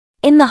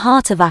In the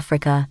heart of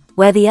Africa,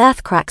 where the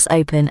earth cracks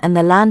open and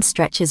the land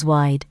stretches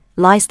wide,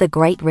 lies the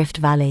Great Rift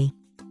Valley.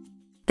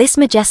 This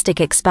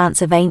majestic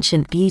expanse of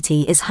ancient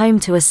beauty is home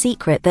to a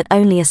secret that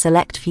only a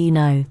select few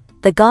know: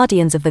 the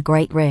guardians of the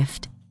Great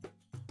Rift.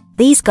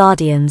 These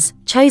guardians,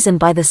 chosen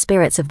by the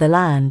spirits of the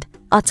land,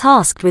 are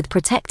tasked with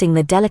protecting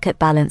the delicate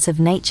balance of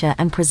nature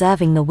and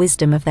preserving the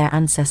wisdom of their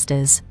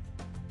ancestors.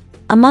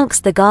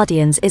 Amongst the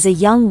guardians is a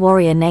young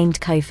warrior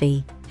named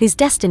Kofi, whose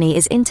destiny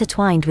is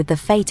intertwined with the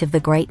fate of the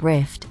Great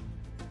Rift.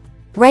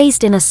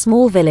 Raised in a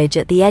small village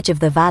at the edge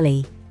of the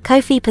valley,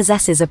 Kofi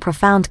possesses a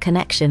profound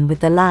connection with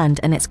the land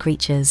and its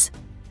creatures.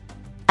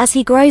 As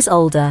he grows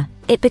older,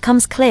 it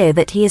becomes clear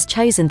that he is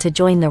chosen to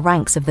join the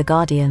ranks of the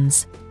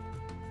guardians.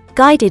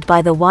 Guided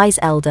by the wise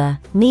elder,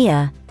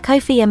 Nia,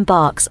 Kofi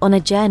embarks on a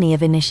journey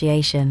of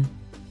initiation.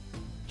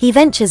 He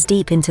ventures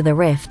deep into the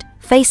rift,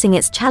 facing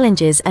its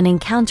challenges and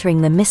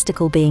encountering the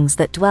mystical beings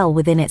that dwell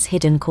within its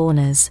hidden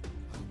corners.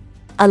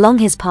 Along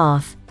his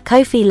path,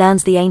 Kofi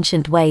learns the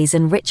ancient ways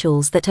and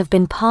rituals that have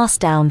been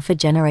passed down for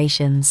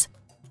generations.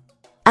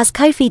 As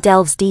Kofi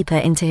delves deeper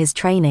into his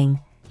training,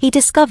 he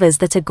discovers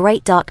that a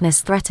great darkness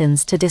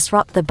threatens to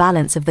disrupt the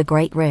balance of the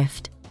Great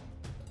Rift.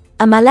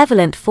 A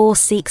malevolent force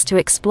seeks to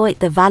exploit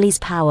the valley's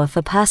power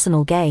for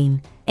personal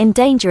gain,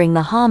 endangering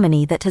the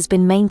harmony that has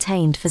been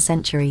maintained for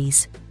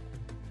centuries.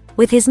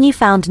 With his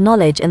newfound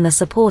knowledge and the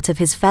support of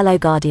his fellow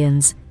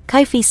guardians,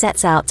 Kofi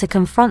sets out to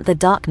confront the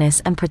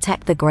darkness and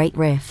protect the Great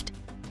Rift.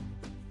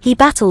 He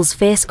battles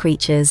fierce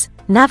creatures,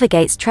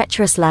 navigates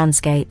treacherous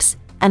landscapes,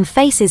 and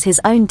faces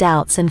his own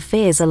doubts and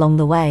fears along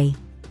the way.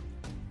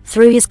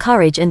 Through his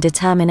courage and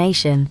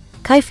determination,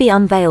 Kofi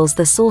unveils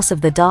the source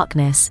of the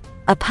darkness,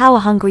 a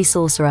power-hungry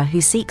sorcerer who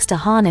seeks to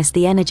harness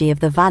the energy of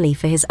the valley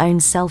for his own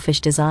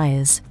selfish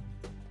desires.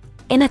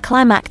 In a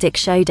climactic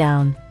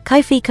showdown,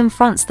 Kofi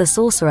confronts the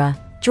sorcerer,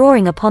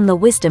 drawing upon the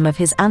wisdom of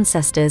his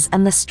ancestors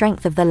and the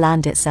strength of the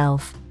land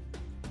itself.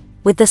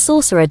 With the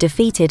sorcerer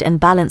defeated and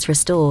balance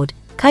restored,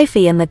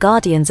 Kofi and the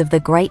guardians of the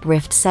Great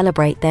Rift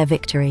celebrate their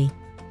victory.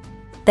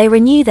 They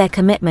renew their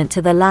commitment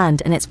to the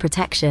land and its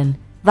protection,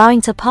 vowing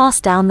to pass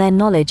down their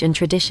knowledge and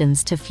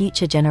traditions to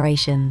future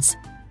generations.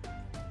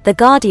 The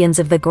Guardians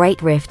of the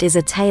Great Rift is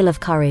a tale of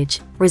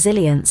courage,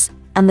 resilience,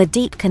 and the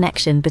deep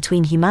connection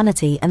between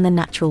humanity and the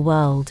natural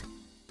world.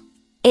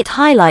 It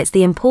highlights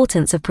the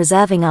importance of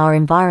preserving our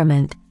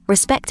environment,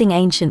 respecting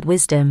ancient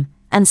wisdom,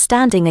 and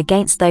standing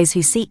against those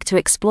who seek to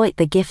exploit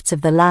the gifts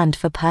of the land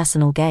for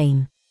personal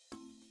gain.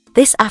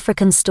 This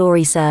African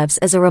story serves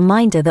as a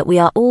reminder that we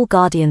are all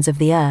guardians of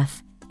the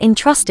earth,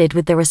 entrusted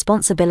with the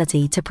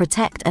responsibility to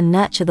protect and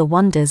nurture the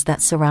wonders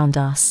that surround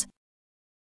us.